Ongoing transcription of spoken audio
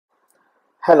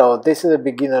Hello, this is a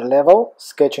beginner level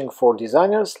sketching for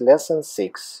designers lesson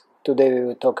 6. Today we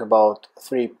will talk about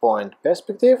 3-point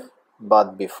perspective,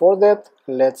 but before that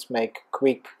let's make a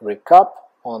quick recap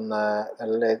on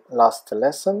last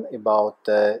lesson about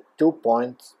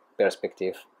 2-point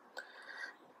perspective.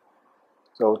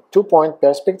 So 2-point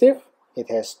perspective,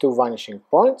 it has two vanishing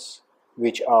points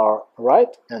which are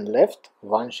right and left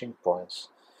vanishing points.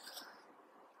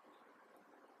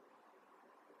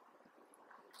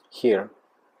 Here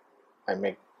I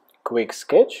make quick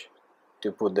sketch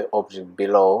to put the object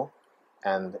below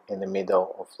and in the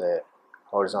middle of the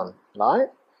horizontal line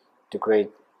to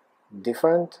create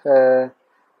different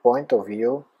point of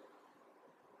view,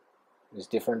 with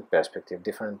different perspective,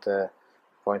 different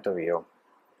point of view.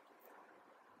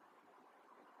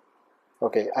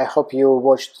 Okay, I hope you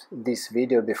watched this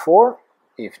video before.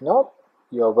 If not,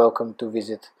 you are welcome to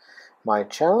visit my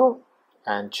channel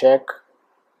and check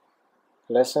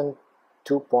lesson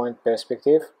 2-point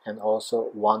perspective and also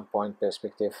 1-point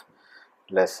perspective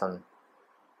lesson.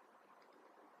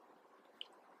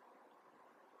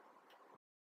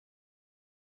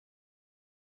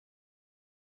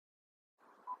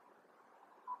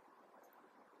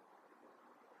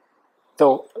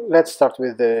 So let's start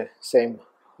with the same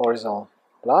horizontal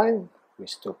line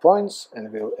with 2 points,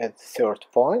 and we'll add third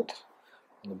point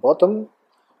on the bottom.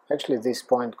 Actually, this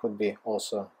point could be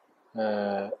also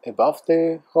above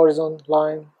the horizontal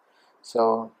line,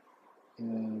 so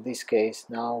in this case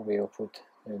now we'll put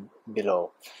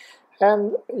below.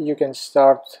 And you can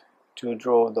start to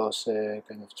draw those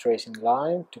kind of tracing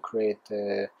line to create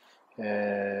the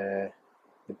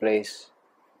place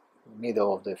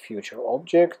middle of the future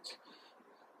object.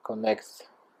 Connect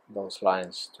those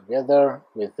lines together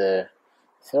with the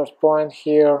third point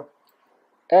here,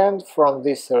 and from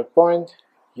this third point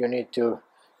you need to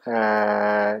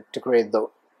create the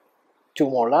 2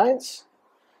 more lines,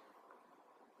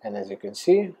 and as you can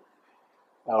see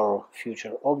our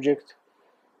future object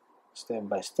step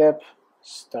by step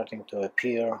starting to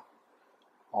appear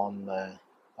on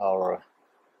our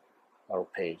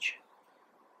page.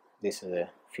 This is a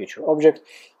future object.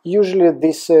 Usually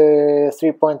this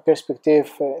 3-point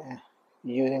perspective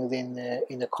using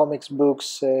in the comics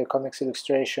books, comics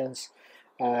illustrations,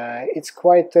 it's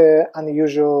quite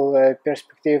unusual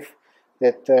perspective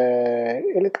that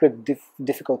a little bit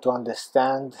difficult to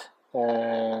understand,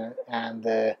 and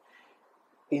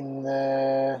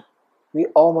we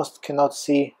almost cannot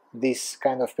see this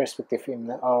kind of perspective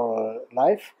in our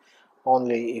life,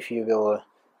 only if you will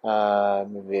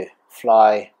maybe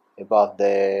fly above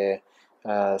the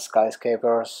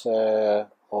skyscrapers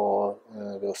or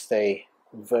will stay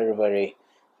very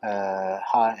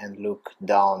high and look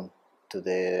down to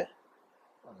the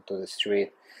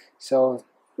street. So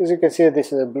as you can see,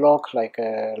 this is a block like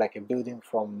a building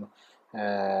from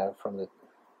with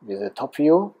the top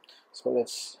view. So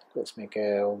let's make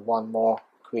one more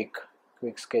quick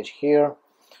sketch here.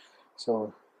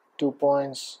 So 2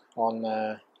 points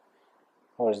on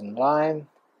horizontal line,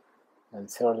 and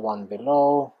third one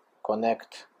below.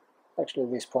 Connect.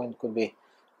 Actually, this point could be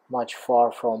much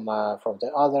far from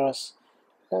the others,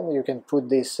 and you can put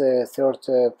this third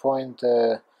point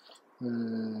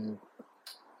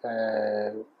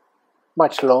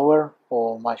much lower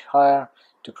or much higher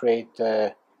to create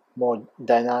more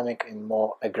dynamic and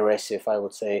more aggressive, I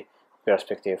would say,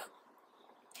 perspective.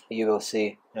 You will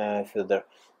see further.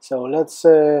 So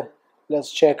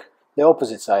let's check the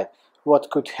opposite side. What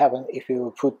could happen if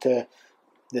you put the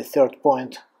third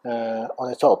point on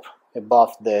the top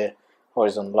above the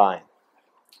horizontal line?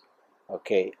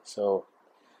 Okay, so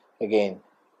again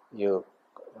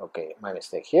okay, my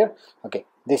mistake here. Okay,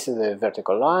 this is the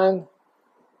vertical line.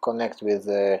 Connect with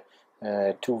the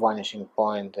 2 vanishing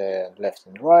point left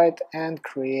and right, and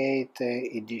create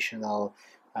additional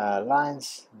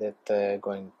lines that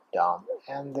going down,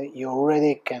 and you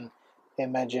already can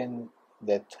imagine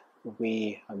that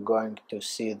we are going to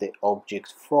see the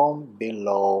object from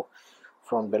below.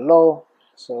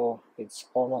 So it's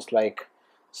almost like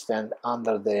stand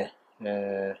under the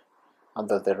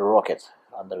rocket,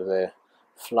 under the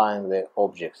flying the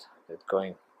object that's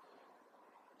going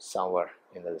somewhere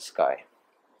in the sky.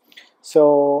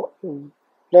 So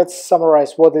let's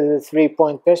summarize what is the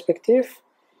 3-point perspective.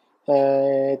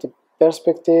 The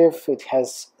perspective, it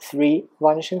has 3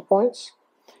 vanishing points,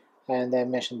 and I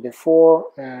mentioned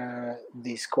before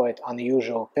this quite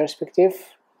unusual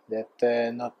perspective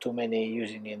that not too many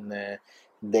using in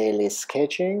daily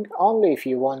sketching. Only if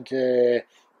you want to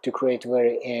create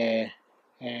very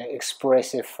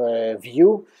expressive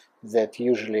view that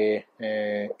usually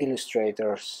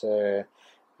illustrators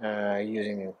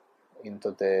using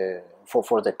into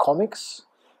for the comics.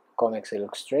 convex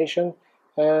illustration.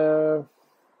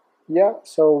 Yeah,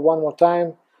 so one more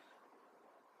time,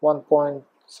 1 point,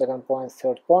 second point,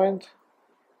 third point,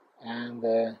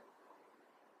 and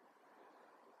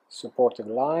supported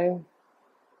line.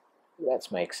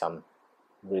 Let's make some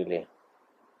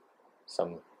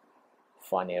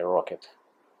funny rocket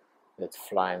that's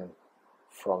flying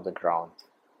from the ground.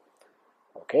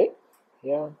 Okay,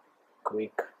 yeah,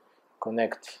 quick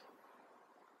connect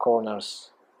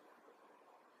corners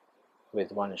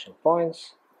with vanishing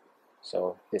points.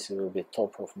 So this will be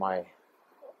top of my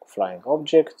flying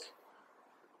object.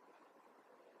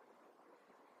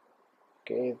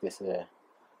 Okay, this is the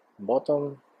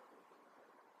bottom,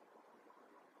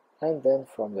 and then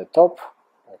from the top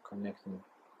I'm connecting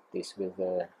this with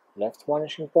the left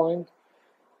vanishing point,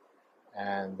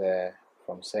 and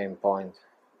from same point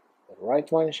the right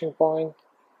vanishing point,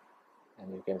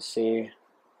 and you can see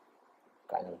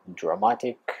kind of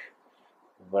dramatic,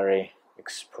 very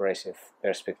expressive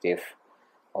perspective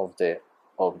of the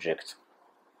object.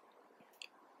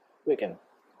 We can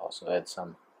also add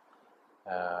some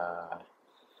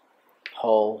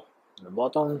hole in the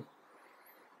bottom.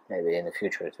 Maybe in the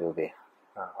future it will be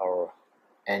our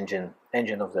engine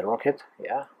of the rocket.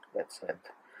 Yeah, let's add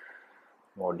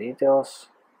more details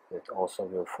that also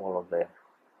will follow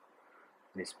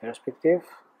this perspective.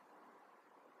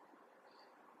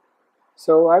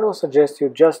 So I will suggest you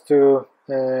just to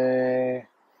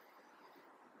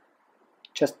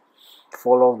just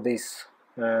follow these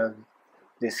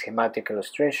schematic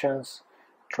illustrations.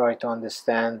 Try to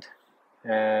understand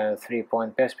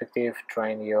 3-point perspective.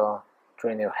 Train your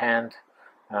hand.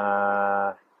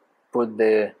 Put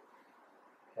the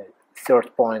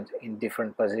third point in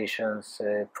different positions.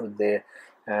 Put the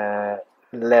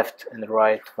left and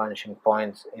right vanishing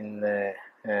points in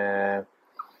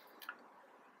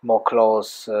more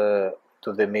close to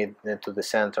the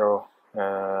center.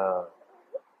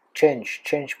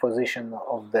 Change position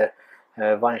of the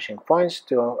vanishing points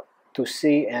to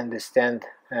see and understand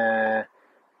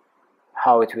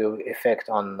how it will affect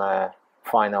on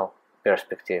final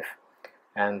perspective,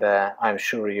 and I'm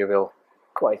sure you will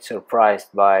quite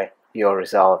surprised by your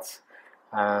results.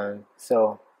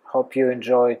 So hope you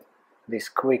enjoyed this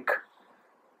quick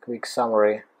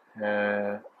summary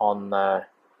on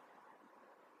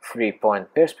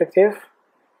 3-point perspective.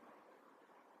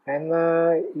 And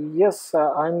yes,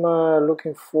 I'm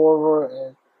looking forward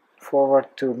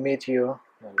to meet you.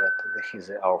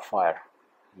 Here's our fire.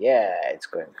 Yeah, it's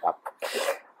going up.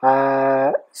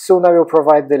 Soon I will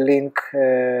provide the link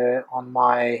on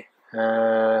my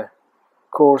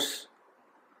course,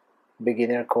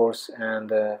 beginner course,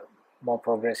 and more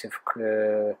progressive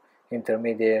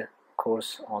intermediate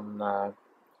course on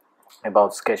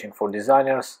about sketching for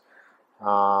designers.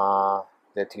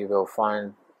 That you will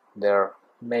find there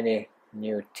many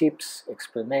new tips,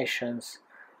 explanations,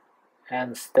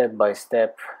 and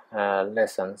step-by-step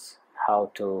lessons how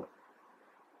to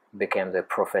become the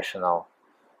professional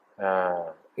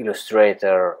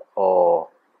illustrator or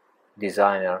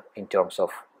designer in terms of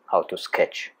how to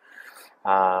sketch.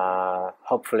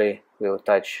 Hopefully we'll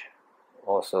touch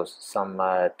also some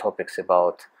topics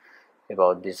about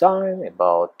design,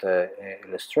 about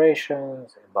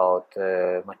illustrations, about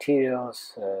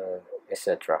materials,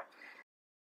 etc.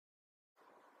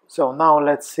 So now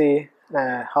let's see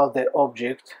how the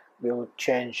object will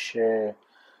change the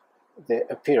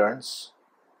appearance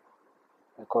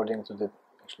according to the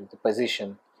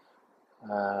position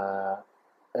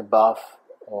above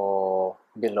or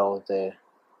below the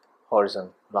horizon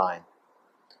line.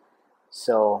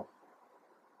 So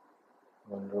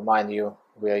I want to remind you,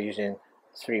 we are using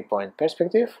 3-point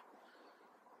perspective.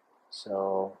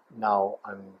 So now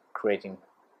I'm creating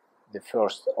the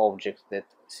first object that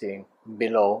sitting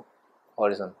below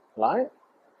horizon line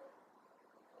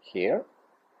here.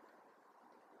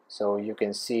 So you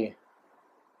can see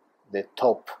the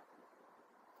top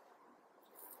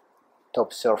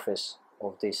surface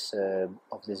of this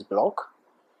block,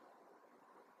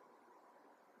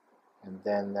 and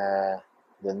then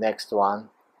the next one.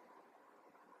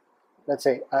 Let's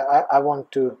say I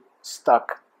want to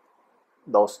stack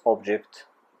those objects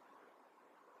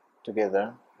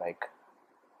together, like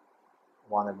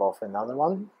one above another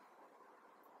one.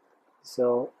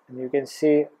 So you can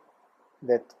see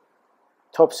that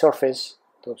top surface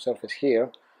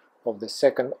here of the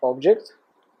second object,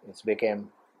 it's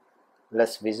became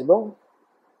less visible,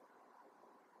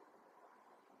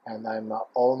 and I'm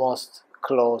almost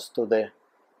close to the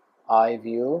eye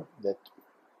view that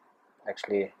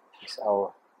actually is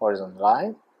our horizon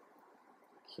line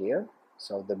here.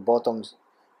 So the bottom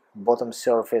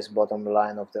surface, bottom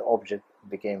line of the object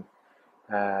became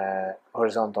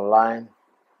horizontal line,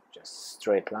 just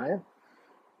straight line,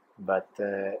 but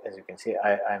as you can see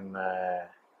I'm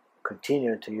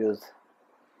continue to use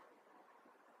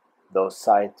those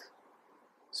side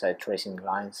tracing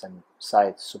lines and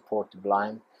side supported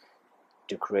line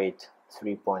to create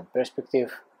 3-point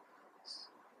perspective.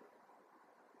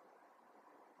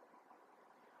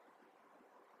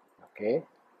 Okay,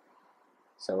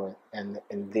 so and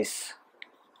in this,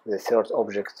 the third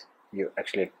object, you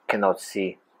actually cannot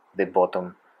see the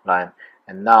bottom line,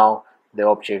 and now the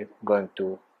object going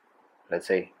to, let's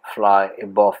say, fly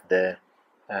above the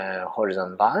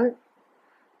horizontal line,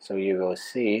 so you will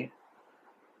see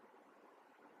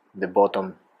the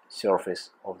bottom surface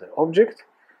of the object,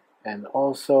 and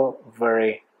also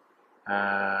very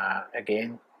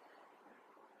again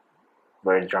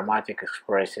very dramatic,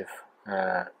 expressive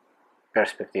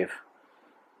perspective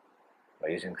by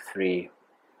using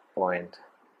 3-point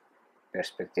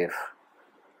perspective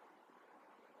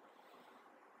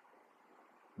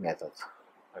method.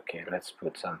 Okay, let's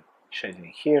put some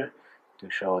shading here to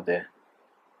show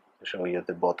you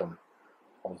the bottom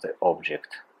of the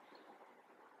object.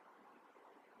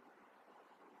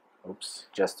 Oops,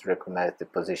 just recognize the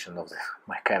position of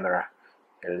my camera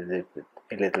a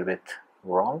little bit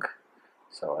wrong,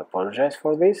 so I apologize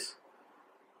for this.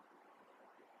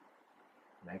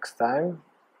 Next time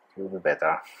it will be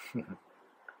better.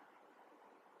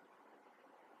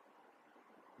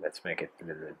 Let's make it a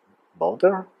little bit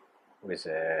bolder with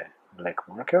a black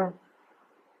marker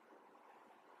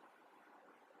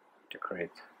to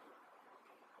create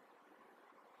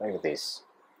like this.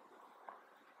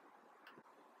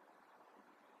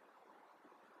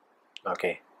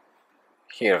 Okay,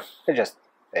 here I'm just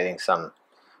adding some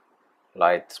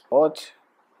light spot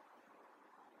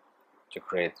to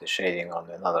create the shading on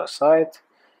another side.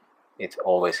 It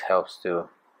always helps to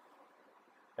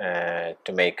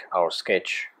make our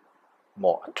sketch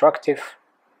more attractive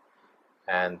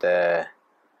and to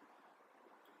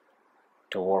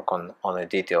work on the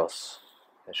details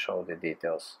and show the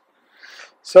details.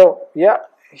 So yeah,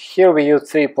 here we use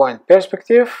 3-point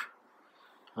perspective.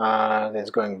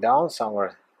 That's going down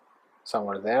somewhere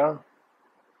there.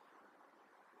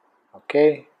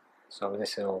 Okay, so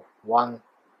this is 1,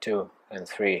 2, and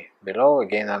 3 below.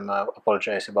 Again, I'm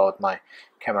apologize about my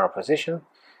camera position.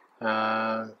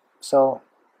 So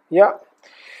yeah,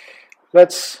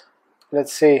 let's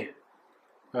see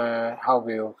how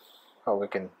we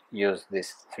can use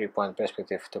this 3-point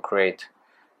perspective to create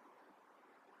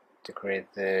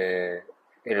the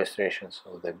illustrations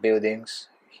of the buildings.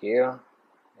 Here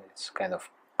it's kind of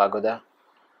pagoda,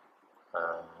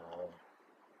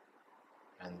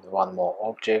 and one more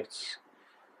object,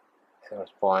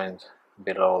 third point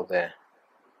below the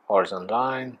horizontal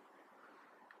line,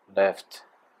 left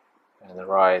and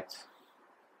right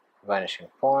vanishing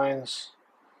points.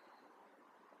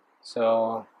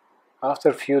 So after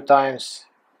a few times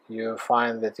you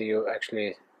find that you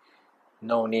actually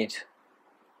no need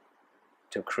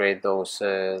to create those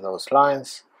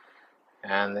lines,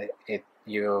 and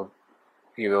you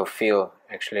will feel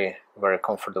actually very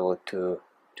comfortable to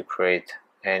create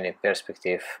any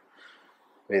perspective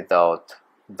without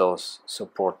those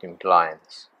supporting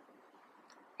lines.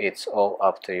 It's all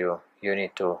up to you. You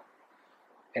need to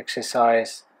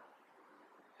exercise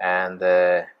and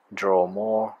draw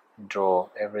more, draw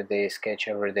every day, sketch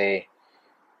every day.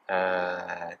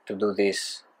 To do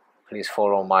this, please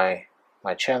follow my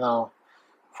channel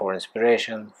for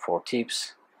inspiration, for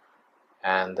tips,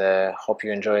 and hope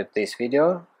you enjoyed this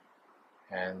video,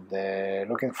 and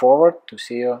looking forward to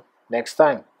see you next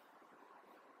time.